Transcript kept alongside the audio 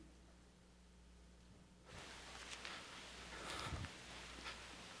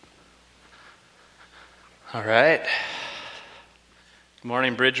All right. Good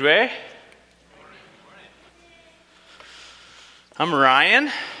morning, Bridgeway. I'm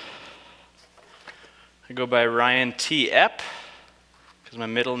Ryan. I go by Ryan T. Epp because my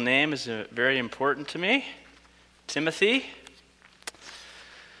middle name is very important to me, Timothy.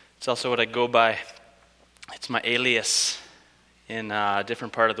 It's also what I go by. It's my alias in a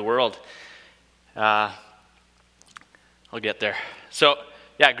different part of the world. I'll get there. So,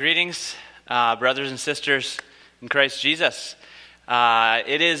 greetings. Brothers and sisters in Christ Jesus.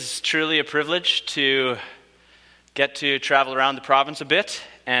 It is truly a privilege to get to travel around the province a bit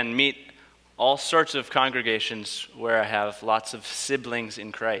and meet all sorts of congregations where I have lots of siblings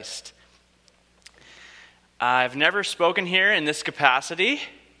in Christ. I've never spoken here in this capacity.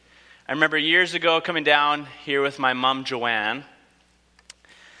 I remember years ago coming down here with my mom, Joanne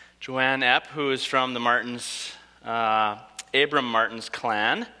Epp, who is from the Martins, Abram Martins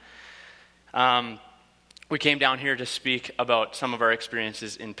clan. We came down here to speak about some of our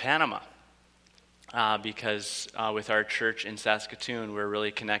experiences in Panama because with our church in Saskatoon, we're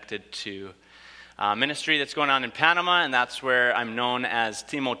really connected to ministry that's going on in Panama, and that's where I'm known as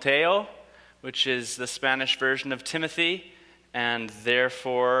Timoteo, which is the Spanish version of Timothy, and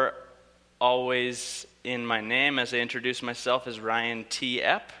therefore always in my name as I introduce myself as Ryan T.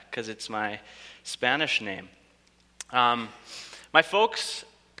 Epp because it's my Spanish name. My folks,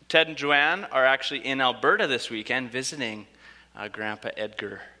 Ted and Joanne, are actually in Alberta this weekend visiting Grandpa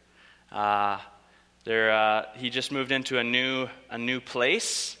Edgar. He just moved into a new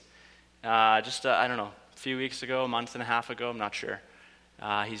place. I don't know, a few weeks ago, a month and a half ago, I'm not sure.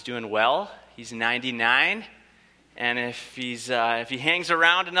 He's doing well. He's 99, and if he hangs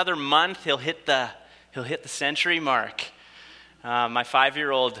around another month, he'll hit the century mark. My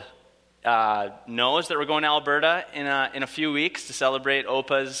 5-year-old knows that we're going to Alberta in a few weeks to celebrate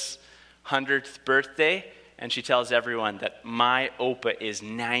Opa's 100th birthday, and she tells everyone that my Opa is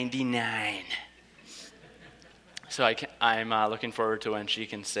 99. So I'm looking forward to when she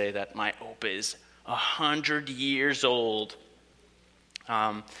can say that my Opa is 100 years old.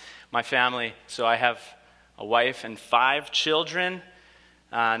 My family, so I have a wife and 5 children.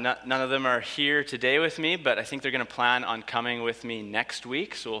 None of them are here today with me, but I think they're going to plan on coming with me next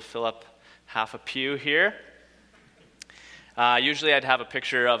week, so we'll fill up half a pew here. Usually I'd have a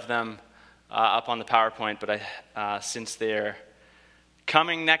picture of them up on the PowerPoint, but since they're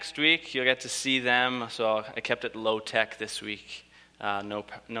coming next week, you'll get to see them, so I kept it low-tech this week.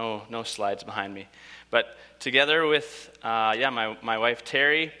 No slides behind me. But together with my wife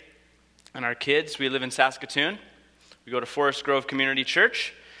Terry and our kids, we live in Saskatoon. We go to Forest Grove Community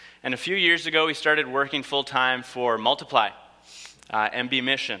Church, and a few years ago we started working full-time for Multiply, MB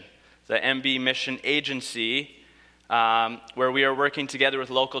Mission, the MB Mission Agency, where we are working together with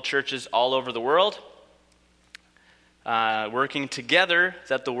local churches all over the world, working together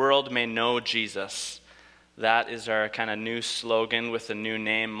that the world may know Jesus. That is our kind of new slogan with the new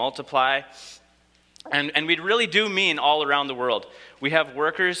name, Multiply. And we really do mean all around the world. We have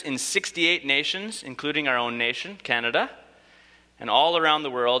workers in 68 nations, including our own nation, Canada, and all around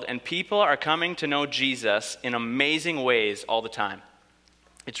the world, and people are coming to know Jesus in amazing ways all the time.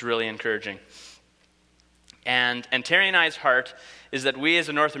 It's really encouraging. And Terry and I's heart is that we as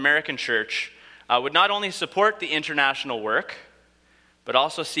a North American church would not only support the international work, but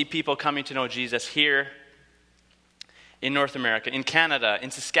also see people coming to know Jesus here in North America, in Canada, in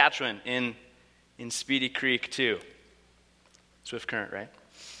Saskatchewan, in Speedy Creek too. Swift Current, right?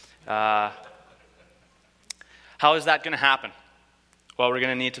 How is that going to happen? Well, we're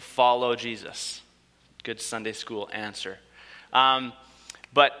going to need to follow Jesus. Good Sunday school answer.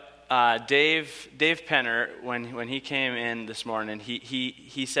 But Dave Penner, when he came in this morning,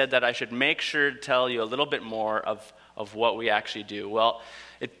 he said that I should make sure to tell you a little bit more of what we actually do. Well,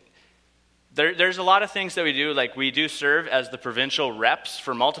 there's a lot of things that we do. Like we do serve as the provincial reps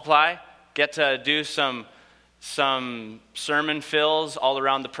for Multiply, get to do some sermon fills all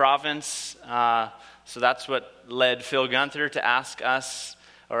around the province. So that's what led Phil Gunther to ask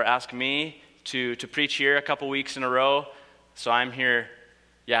me to preach here a couple weeks in a row. So I'm here,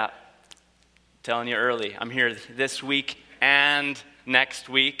 telling you early. I'm here this week and next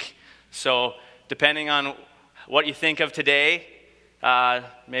week. So depending on what you think of today,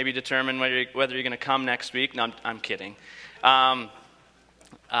 maybe determine whether you're going to come next week. No, I'm kidding.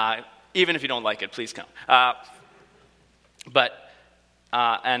 Even if you don't like it, please come.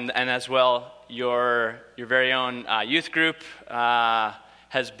 And as well, your very own youth group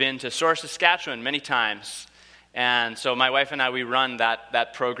has been to Soar, Saskatchewan many times. And so my wife and I, we run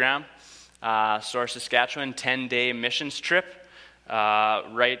that program, Soar, Saskatchewan, 10-day missions trip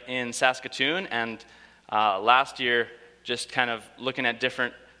right in Saskatoon. And last year, just kind of looking at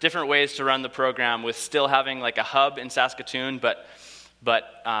different ways to run the program with still having like a hub in Saskatoon, but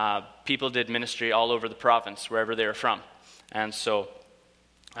people did ministry all over the province, wherever they were from. And so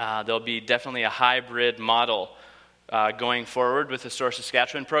there'll be definitely a hybrid model going forward with the Soar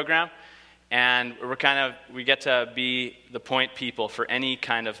Saskatchewan program. And we get to be the point people for any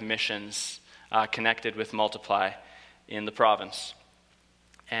kind of missions connected with Multiply in the province.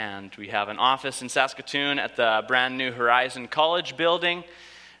 And we have an office in Saskatoon at the brand new Horizon College building,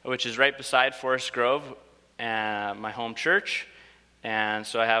 which is right beside Forest Grove, my home church. And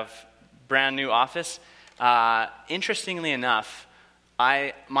so I have brand new office. Interestingly enough,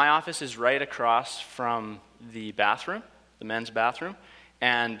 my office is right across from the bathroom, the men's bathroom,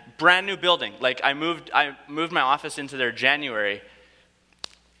 and brand new building. Like I moved my office into there January,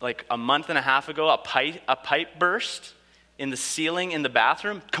 like a month and a half ago. A pipe burst in the ceiling in the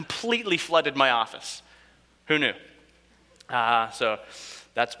bathroom, completely flooded my office. Who knew? So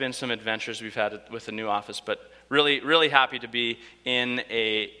that's been some adventures we've had with the new office, but really, really happy to be in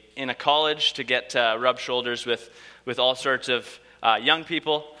a college to get to rub shoulders with all sorts of young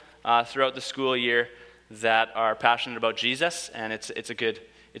people throughout the school year that are passionate about Jesus, and it's a good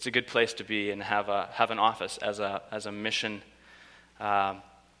place to be and have an office as a mission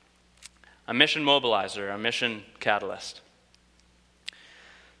mobilizer, a mission catalyst.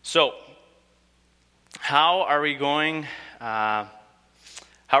 So, how are we going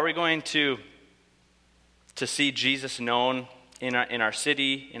to see Jesus known in our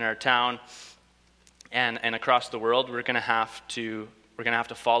city, in our town, and across the world? We're going to have to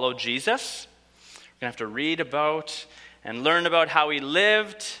follow Jesus. We're going to have to read about and learn about how he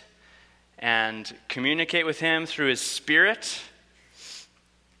lived and communicate with him through his Spirit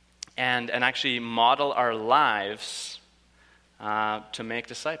and actually model our lives to make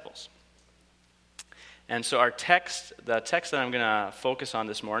disciples. And so the text that I'm going to focus on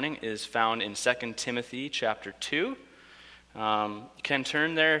this morning is found in 2 Timothy chapter 2. You can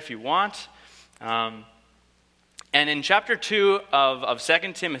turn there if you want. And in chapter 2 of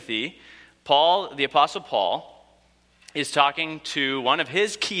 2 Timothy, Paul, the Apostle Paul, is talking to one of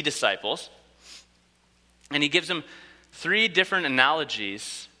his key disciples, and he gives him 3 different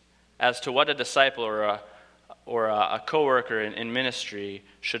analogies as to what a disciple or a co-worker in ministry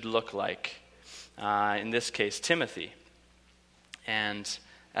should look like. In this case, Timothy. And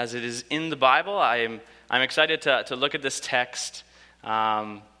as it is in the Bible, I'm excited to look at this text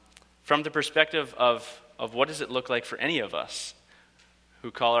from the perspective of what does it look like for any of us who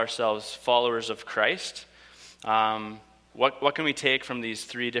call ourselves followers of Christ. What can we take from these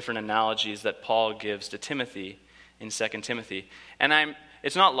 3 different analogies that Paul gives to Timothy in 2 Timothy? And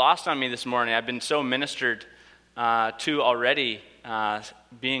it's not lost on me this morning. I've been so ministered to already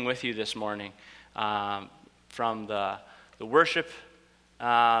being with you this morning. From the worship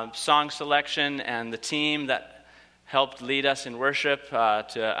song selection and the team that helped lead us in worship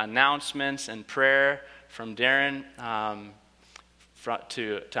to announcements and prayer from Darren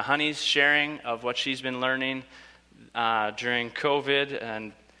to Honey's sharing of what she's been learning during COVID.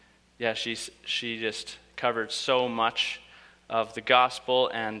 And yeah, she just covered so much of the gospel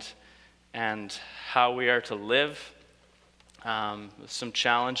and how we are to live. Some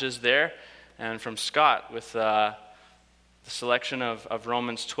challenges there. And from Scott with the selection of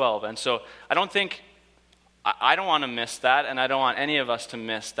Romans 12. And so I don't want to miss that, and I don't want any of us to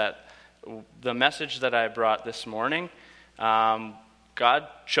miss that. The message that I brought this morning, God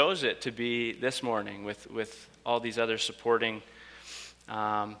chose it to be this morning with all these other supporting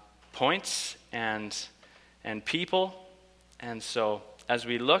points and people. And so as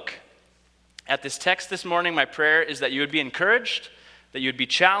we look at this text this morning, my prayer is that you would be encouraged, that you would be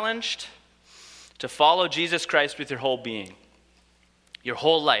challenged to follow Jesus Christ with your whole being, your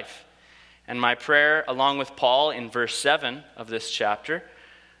whole life. And my prayer, along with Paul in verse 7 of this chapter,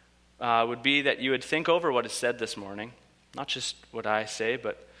 would be that you would think over what is said this morning, not just what I say,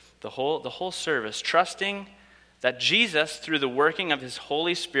 but the whole service, trusting that Jesus, through the working of his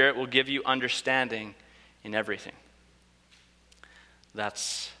Holy Spirit, will give you understanding in everything.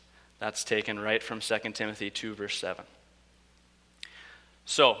 That's taken right from 2 Timothy 2, verse 7.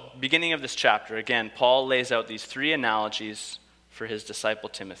 So, beginning of this chapter, again, Paul lays out these 3 analogies for his disciple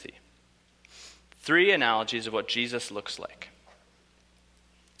Timothy. 3 analogies of what Jesus looks like.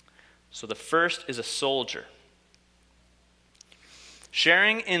 So the first is a soldier.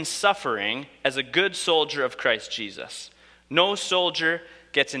 Sharing in suffering as a good soldier of Christ Jesus. No soldier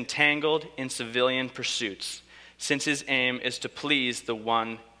gets entangled in civilian pursuits, since his aim is to please the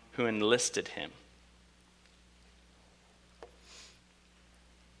one who enlisted him.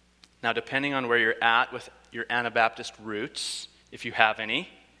 Now, depending on where you're at with your Anabaptist roots, if you have any,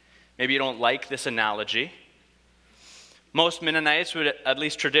 maybe you don't like this analogy. Most Mennonites would at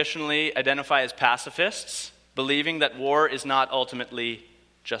least traditionally identify as pacifists, believing that war is not ultimately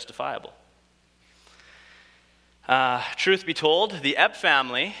justifiable. Truth be told, the Epp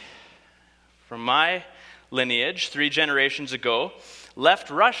family, from my lineage 3 generations ago, left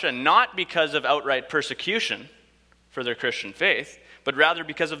Russia not because of outright persecution for their Christian faith, but rather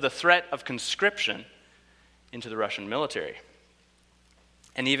because of the threat of conscription into the Russian military.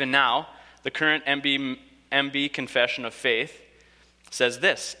 And even now, the current MB Confession of Faith says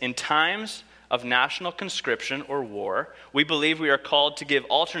this: in times of national conscription or war, we believe we are called to give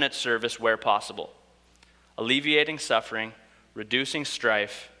alternate service where possible, alleviating suffering, reducing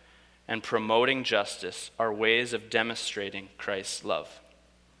strife, and promoting justice are ways of demonstrating Christ's love.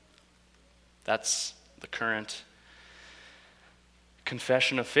 That's the current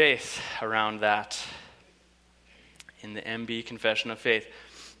confession of faith around that in the MB Confession of Faith.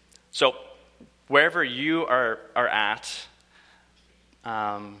 So, wherever you are at,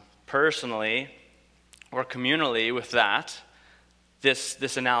 personally or communally with that,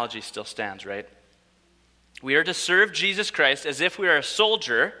 this analogy still stands, right? We are to serve Jesus Christ as if we are a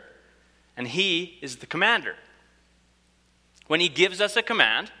soldier and he is the commander. When he gives us a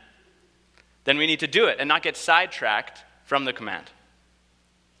command, then we need to do it and not get sidetracked from the command.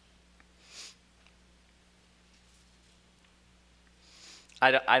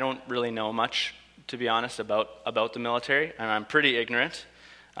 I don't really know much, to be honest, about the military, and I'm pretty ignorant.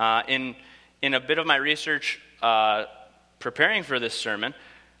 In a bit of my research preparing for this sermon,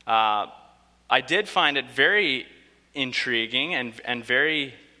 I did find it very intriguing and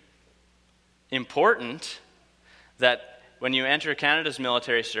very important that when you enter Canada's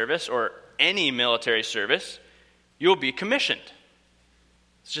military service, or any military service, you'll be commissioned.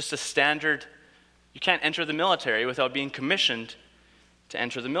 It's just a standard. You can't enter the military without being commissioned to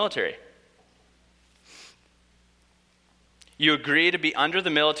enter the military. You agree to be under the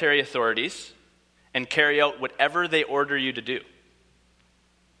military authorities and carry out whatever they order you to do.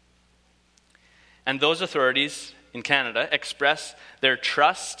 And those authorities in Canada express their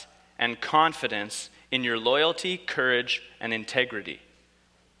trust and confidence in your loyalty, courage, and integrity.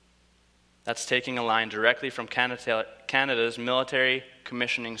 That's taking a line directly from Canada's military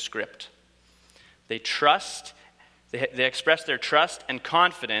commissioning script. They express their trust and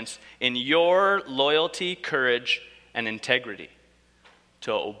confidence in your loyalty, courage, and integrity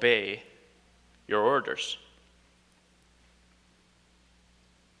to obey your orders.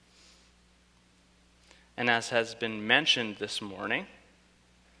 And as has been mentioned this morning,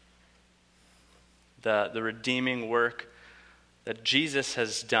 the redeeming work that Jesus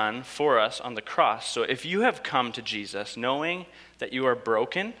has done for us on the cross. So if you have come to Jesus knowing that you are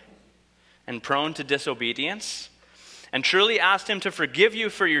broken and prone to disobedience, and truly asked him to forgive you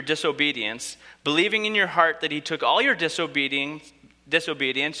for your disobedience, believing in your heart that he took all your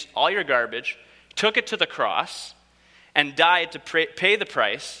disobedience, all your garbage, took it to the cross, and died to pay the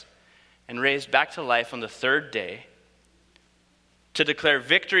price, and raised back to life on the third day, to declare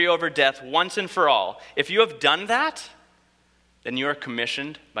victory over death once and for all. If you have done that, then you are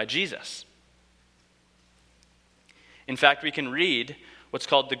commissioned by Jesus. In fact, we can read what's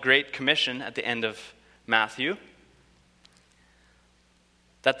called the Great Commission at the end of Matthew,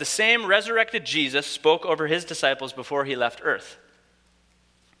 that the same resurrected Jesus spoke over his disciples before he left earth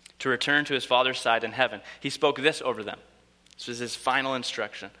to return to his Father's side in heaven. He spoke this over them. This was his final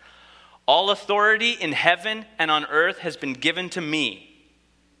instruction. All authority in heaven and on earth has been given to me.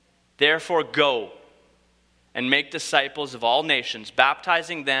 Therefore go and make disciples of all nations,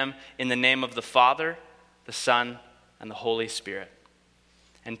 baptizing them in the name of the Father, the Son, and the Holy Spirit,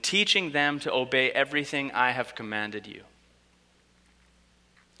 and teaching them to obey everything I have commanded you.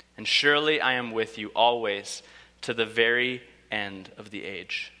 And surely I am with you always to the very end of the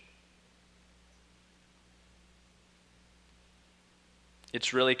age.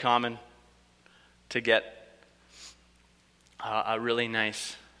 It's really common to get a really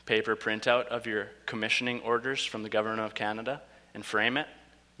nice paper printout of your commissioning orders from the government of Canada and frame it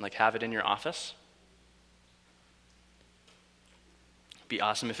and have it in your office. It'd be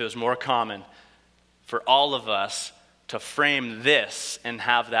awesome if it was more common for all of us to frame this and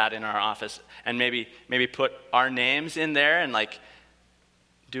have that in our office, and maybe put our names in there and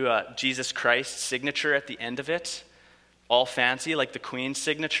do a Jesus Christ signature at the end of it, all fancy, like the Queen's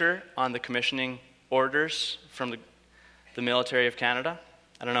signature on the commissioning orders from the military of Canada.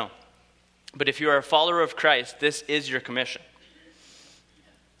 I don't know. But if you are a follower of Christ, this is your commission.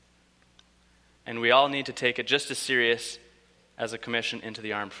 And we all need to take it just as serious as a commission into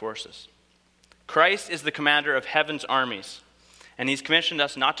the armed forces. Christ is the commander of heaven's armies, and he's commissioned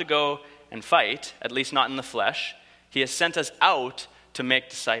us not to go and fight, at least not in the flesh. He has sent us out to make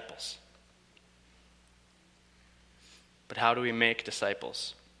disciples. But how do we make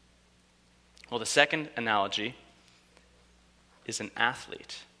disciples? Well, the second analogy is an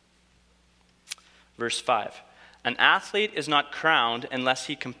athlete. Verse 5. An athlete is not crowned unless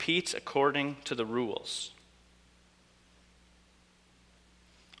he competes according to the rules.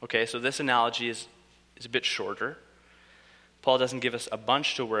 Okay, so this analogy is a bit shorter. Paul doesn't give us a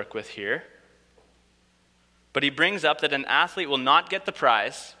bunch to work with here. But he brings up that an athlete will not get the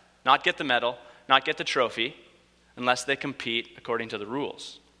prize, not get the medal, not get the trophy, unless they compete according to the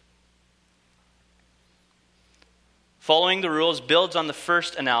rules. Following the rules builds on the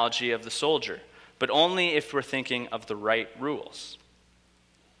first analogy of the soldier, but only if we're thinking of the right rules.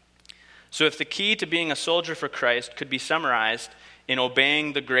 So if the key to being a soldier for Christ could be summarized in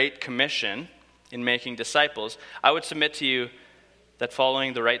obeying the Great Commission, in making disciples, I would submit to you that for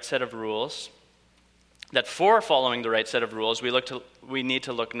following the right set of rules, we need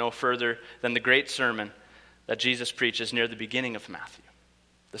to look no further than the great sermon that Jesus preaches near the beginning of Matthew,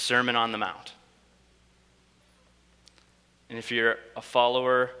 the Sermon on the Mount. And if you're a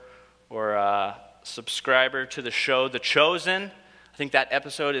follower or a subscriber to the show The Chosen, I think that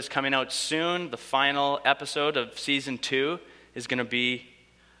episode is coming out soon. The final episode of season 2 is going to be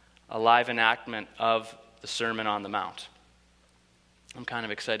a live enactment of the Sermon on the Mount. I'm kind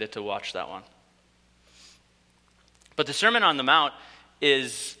of excited to watch that one. But the Sermon on the Mount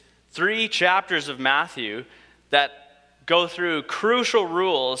is 3 chapters of Matthew that go through crucial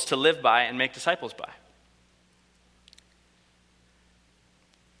rules to live by and make disciples by.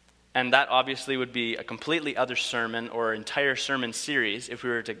 And that obviously would be a completely other sermon or entire sermon series if we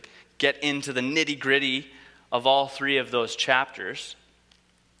were to get into the nitty-gritty of all 3 of those chapters.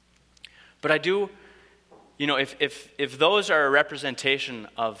 But I do, if those are a representation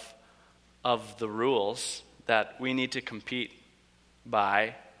of the rules that we need to compete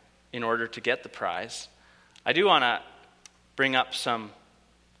by in order to get the prize, I do want to bring up some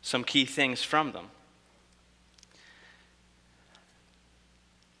key things from them.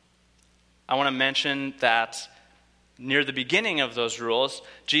 I want to mention that near the beginning of those rules,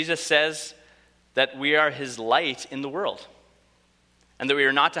 Jesus says that we are his light in the world, and that we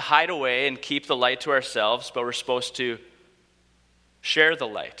are not to hide away and keep the light to ourselves, but we're supposed to share the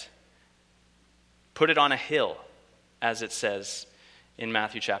light. Put it on a hill, as it says in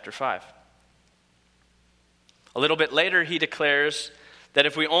Matthew chapter 5. A little bit later, he declares that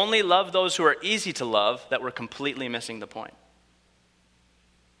if we only love those who are easy to love, that we're completely missing the point.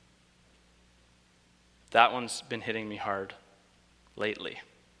 That one's been hitting me hard lately.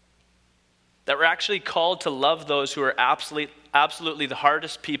 That we're actually called to love those who are absolutely the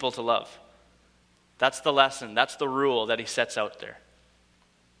hardest people to love. That's the lesson. That's the rule that he sets out there.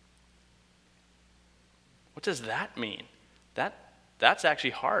 What does that mean? That's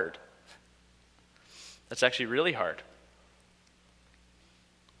actually hard. That's actually really hard.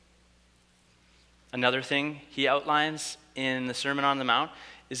 Another thing he outlines in the Sermon on the Mount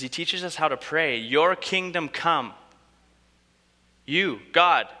is he teaches us how to pray, "Your kingdom come. You,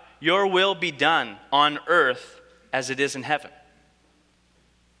 God, your will be done on earth as it is in heaven."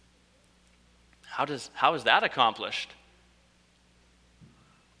 How is that accomplished?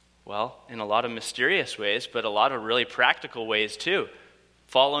 Well, in a lot of mysterious ways, but a lot of really practical ways too.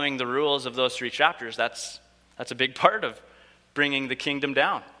 Following the rules of those 3 chapters, that's a big part of bringing the kingdom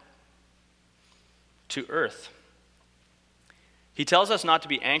down to earth. He tells us not to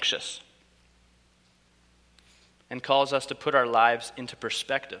be anxious and calls us to put our lives into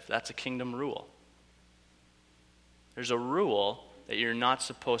perspective. That's a kingdom rule. There's a rule that you're not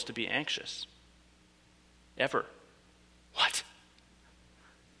supposed to be anxious. Ever. What?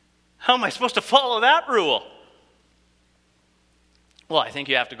 How am I supposed to follow that rule? Well, I think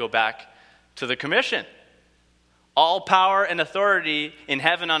you have to go back to the commission. All power and authority in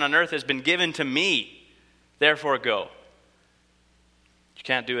heaven and on earth has been given to me. Therefore, go. You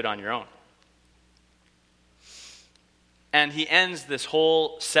can't do it on your own. And he ends this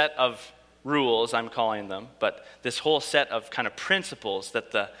whole set of rules, I'm calling them, but this whole set of kind of principles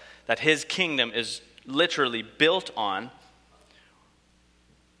that his kingdom is literally built on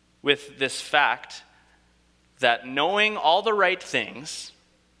with this fact that knowing all the right things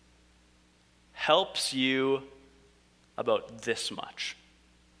helps you about this much.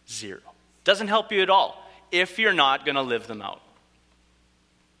 0. Doesn't help you at all if you're not going to live them out.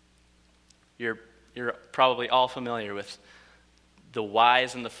 You're probably all familiar with the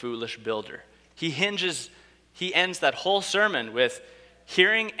wise and the foolish builder. He hinges He ends that whole sermon with,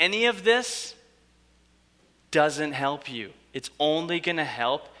 hearing any of this doesn't help you. It's only going to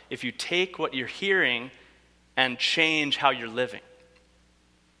help if you take what you're hearing and change how you're living.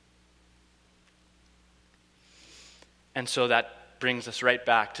 And so that brings us right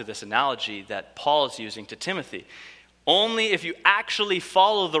back to this analogy that Paul is using to Timothy. Only if you actually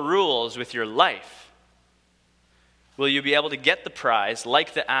follow the rules with your life will you be able to get the prize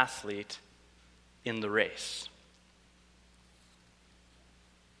like the athlete in the race.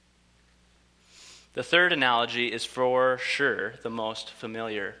 The third analogy is for sure the most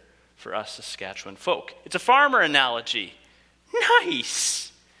familiar for us Saskatchewan folk. It's a farmer analogy. Nice!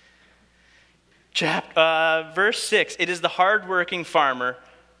 Verse 6, it is the hardworking farmer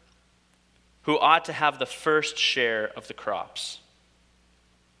who ought to have the first share of the crops.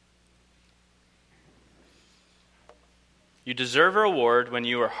 You deserve a reward when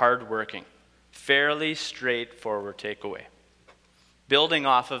you are hardworking. Fairly straightforward takeaway. Building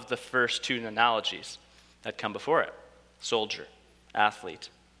off of the first two analogies that come before it. Soldier, athlete.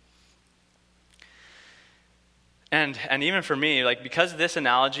 And even for me, because this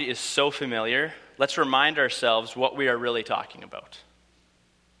analogy is so familiar, let's remind ourselves what we are really talking about.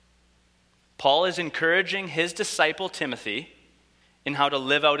 Paul is encouraging his disciple Timothy in how to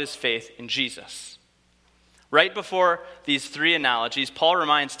live out his faith in Jesus. Right before these three analogies, Paul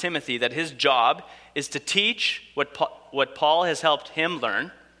reminds Timothy that his job is to teach what Paul has helped him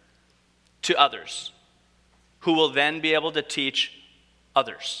learn to others, who will then be able to teach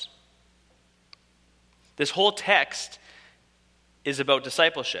others. This whole text is about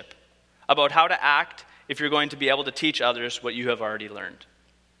discipleship, about how to act if you're going to be able to teach others what you have already learned.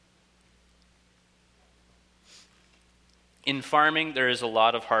 In farming, there is a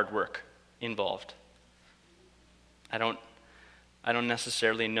lot of hard work involved. I don't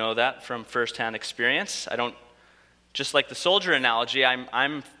necessarily know that from firsthand experience. Just like the soldier analogy,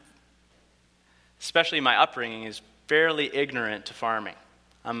 I'm especially my upbringing is fairly ignorant to farming.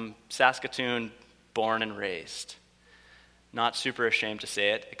 I'm Saskatoon born and raised. Not super ashamed to say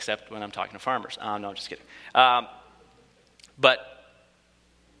it, except when I'm talking to farmers. No, I'm just kidding. But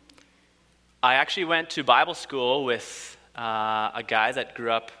I actually went to Bible school with a guy that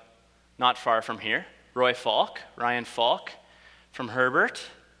grew up not far from here, Ryan Falk from Herbert.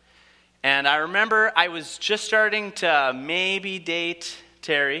 And I remember I was just starting to maybe date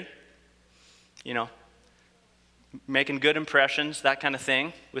Terry, making good impressions, that kind of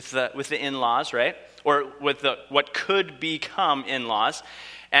thing, with the in-laws, right? Or with what could become in-laws.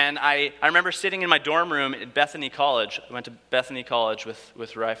 And I remember sitting in my dorm room at Bethany College. I went to Bethany College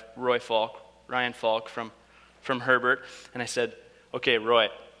with Ryan Falk from Herbert. And I said, okay, Roy,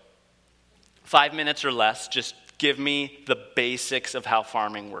 5 minutes or less, just give me the basics of how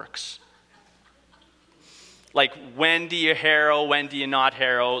farming works. Like, when do you harrow, when do you not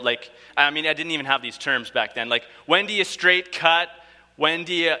harrow? I didn't even have these terms back then. When do you straight cut? When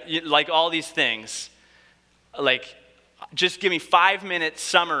do you all these things. Just give me 5-minute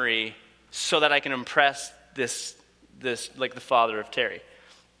summary so that I can impress this the father of Terry.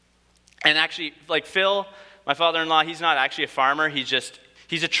 And actually, Phil, my father-in-law, he's not actually a farmer. He's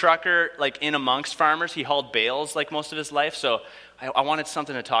a trucker, in amongst farmers. He hauled bales, most of his life. So I wanted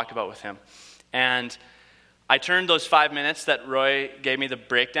something to talk about with him. And I turned those 5 minutes that Roy gave me the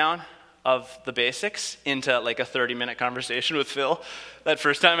breakdown of the basics into a 30-minute conversation with Phil that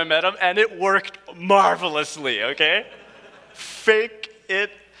first time I met him, and it worked marvelously, okay? Fake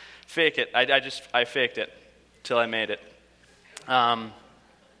it. I faked it till I made it.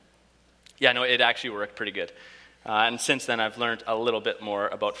 It actually worked pretty good. And since then, I've learned a little bit more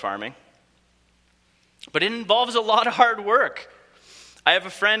about farming. But it involves a lot of hard work. I have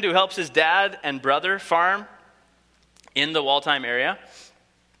a friend who helps his dad and brother farm in the Waltheim area,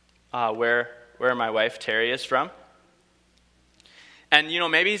 where my wife Terry is from. And,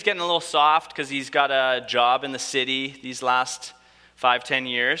 maybe he's getting a little soft because he's got a job in the city these last 5-10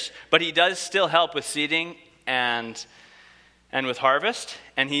 years. But he does still help with seeding and with harvest.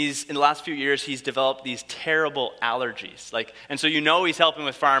 And in the last few years, he's developed these terrible allergies. And so he's helping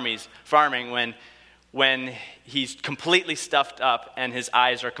with farming when he's completely stuffed up and his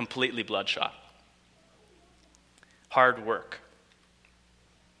eyes are completely bloodshot. Hard work.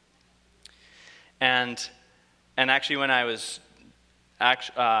 And actually, when I was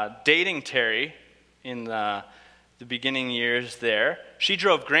dating Terry in the beginning years there, she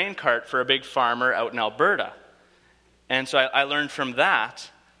drove grain cart for a big farmer out in Alberta. And so I learned from that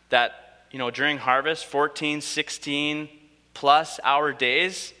during harvest, 14, 16 plus hour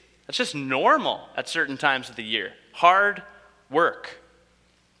days, that's just normal at certain times of the year. Hard work.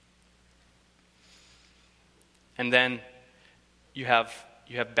 And then you have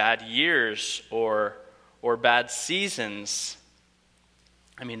bad years or bad seasons.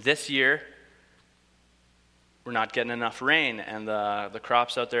 I mean, this year, we're not getting enough rain, and the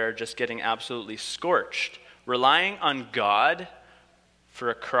crops out there are just getting absolutely scorched. Relying on God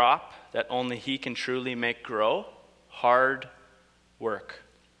for a crop that only He can truly make grow, hard work.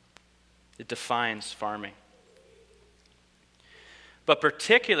 It defines farming. But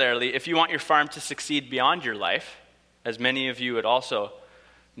particularly, if you want your farm to succeed beyond your life, as many of you would also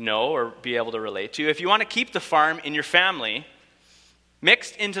know or be able to relate to, if you want to keep the farm in your family,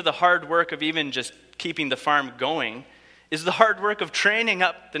 mixed into the hard work of even just keeping the farm going is the hard work of training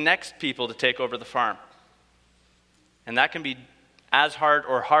up the next people to take over the farm. And that can be as hard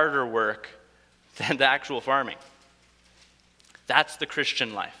or harder work than the actual farming. That's the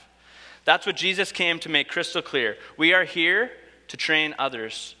Christian life. That's what Jesus came to make crystal clear. We are here to train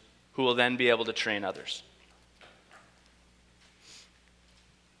others who will then be able to train others.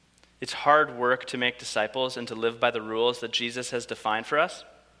 It's hard work to make disciples and to live by the rules that Jesus has defined for us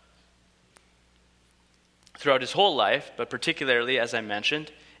throughout his whole life, but particularly, as I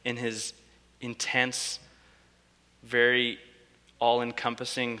mentioned, in his intense, very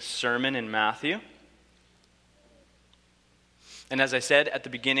all-encompassing sermon in Matthew. And as I said at the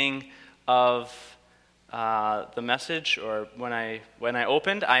beginning of the message, or when I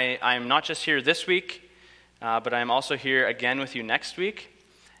opened, I'm not just here this week, but I'm also here again with you next week.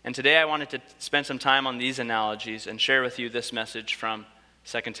 And today I wanted to spend some time on these analogies and share with you this message from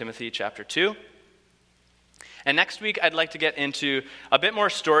 2 Timothy chapter 2. And next week I'd like to get into a bit more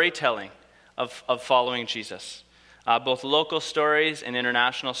storytelling of following Jesus, both local stories and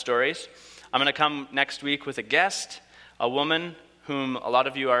international stories. I'm going to come next week with a guest, a woman whom a lot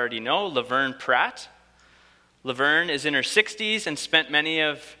of you already know, Laverne Pratt. Laverne is in her 60s and spent many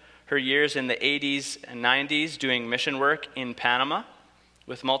of her years in the 80s and 90s doing mission work in Panama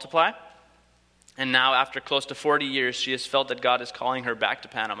with Multiply. And now, after close to 40 years, she has felt that God is calling her back to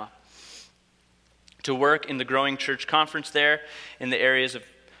Panama to work in the growing church conference there in the areas of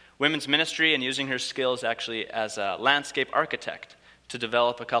women's ministry, and using her skills actually as a landscape architect to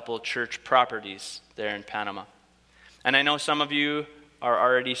develop a couple of church properties there in Panama. And I know some of you are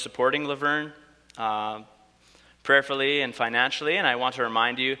already supporting Laverne prayerfully and financially, and I want to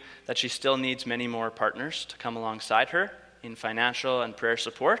remind you that she still needs many more partners to come alongside her in financial and prayer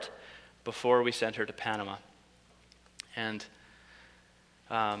support before we send her to Panama. And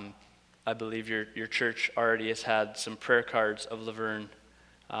I believe your church already has had some prayer cards of Laverne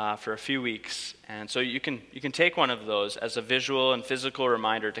for a few weeks, and so you can take one of those as a visual and physical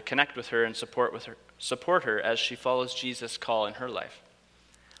reminder to connect with her and support her as she follows Jesus' call in her life.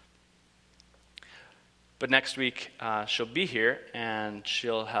 But next week she'll be here, and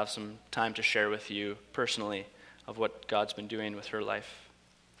she'll have some time to share with you personally of what God's been doing with her life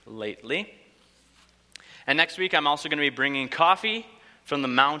lately. And next week I'm also going to be bringing coffee from the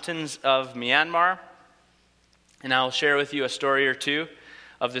mountains of Myanmar, and I'll share with you a story or two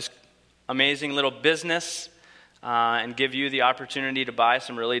of this amazing little business and give you the opportunity to buy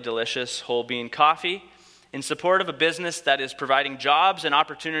some really delicious whole bean coffee in support of a business that is providing jobs and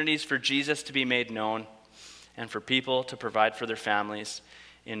opportunities for Jesus to be made known and for people to provide for their families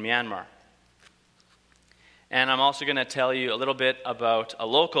in Myanmar. And I'm also going to tell you a little bit about a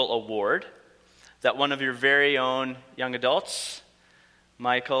local award that one of your very own young adults,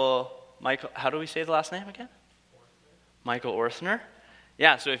 Michael, how do we say the last name again? Michael Orthner.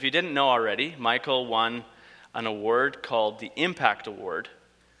 Yeah, so if you didn't know already, Michael won an award called the Impact Award,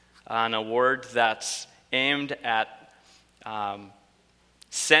 an award that's aimed at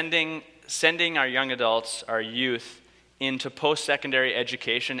sending our young adults, our youth, into post-secondary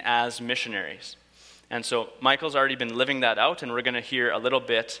education as missionaries. And so Michael's already been living that out, and we're going to hear a little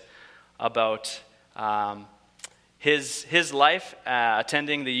bit about his life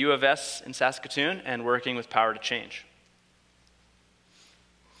attending the U of S in Saskatoon and working with Power to Change.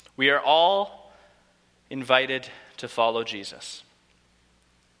 We are all invited to follow Jesus.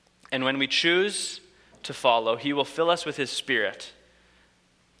 And when we choose to follow, he will fill us with his Spirit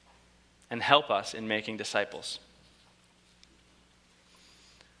and help us in making disciples.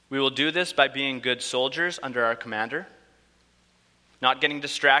 We will do this by being good soldiers under our commander, not getting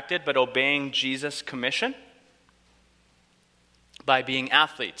distracted, but obeying Jesus' commission, by being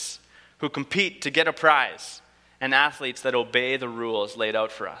athletes who compete to get a prize, and athletes that obey the rules laid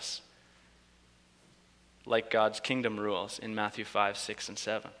out for us, like God's kingdom rules in Matthew 5, 6, and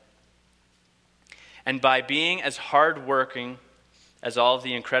 7. And by being as hardworking as all of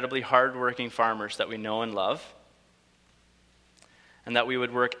the incredibly hardworking farmers that we know and love, and that we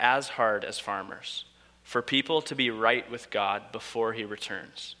would work as hard as farmers for people to be right with God before he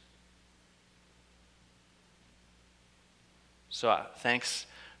returns. So thanks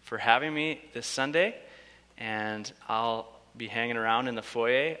for having me this Sunday, and I'll be hanging around in the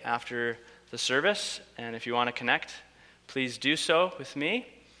foyer after the service, and if you want to connect, please do so with me,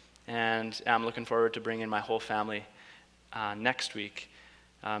 and I'm looking forward to bringing my whole family next week.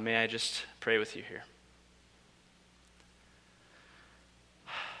 May I just pray with you here.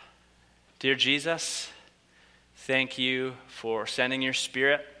 Dear Jesus, thank you for sending your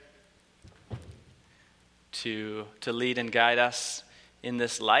Spirit to lead and guide us in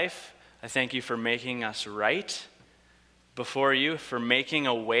this life. I thank you for making us right before you, for making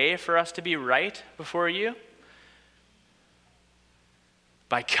a way for us to be right before you,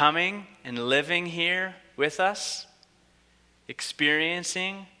 by coming and living here with us,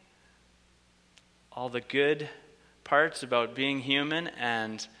 experiencing all the good parts about being human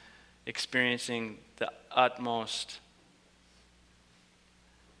and experiencing the utmost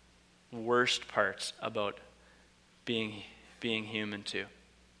worst parts about being human too.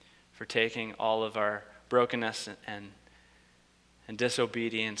 For taking all of our brokenness and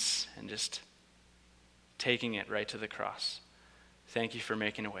disobedience and just taking it right to the cross. Thank you for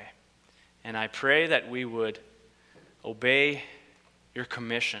making a way. And I pray that we would obey your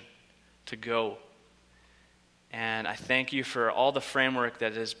commission to go. And I thank you for all the framework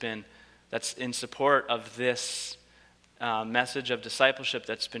that's in support of this message of discipleship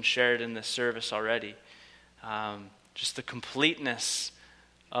that's been shared in this service already. Just the completeness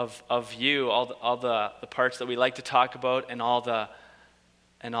of you, all the parts that we like to talk about, and all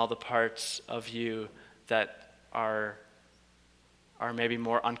the parts of you that are maybe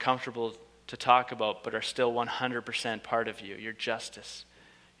more uncomfortable to talk about, but are still 100% part of you, your justice,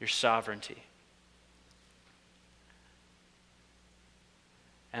 your sovereignty.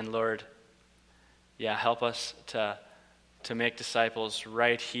 And Lord, help us to make disciples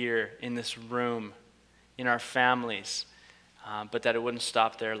right here in this room, in our families, but that it wouldn't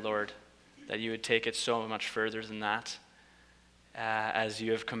stop there, Lord, that you would take it so much further than that, as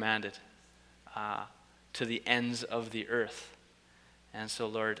you have commanded, to the ends of the earth. And so,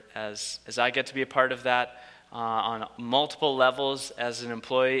 Lord, as I get to be a part of that on multiple levels as an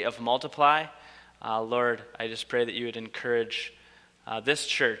employee of Multiply, Lord, I just pray that you would encourage this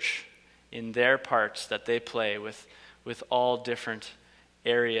church in their parts that they play with all different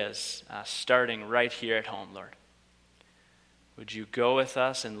areas, starting right here at home, Lord. Would you go with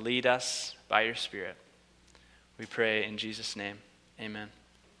us and lead us by your Spirit? We pray in Jesus' name. Amen.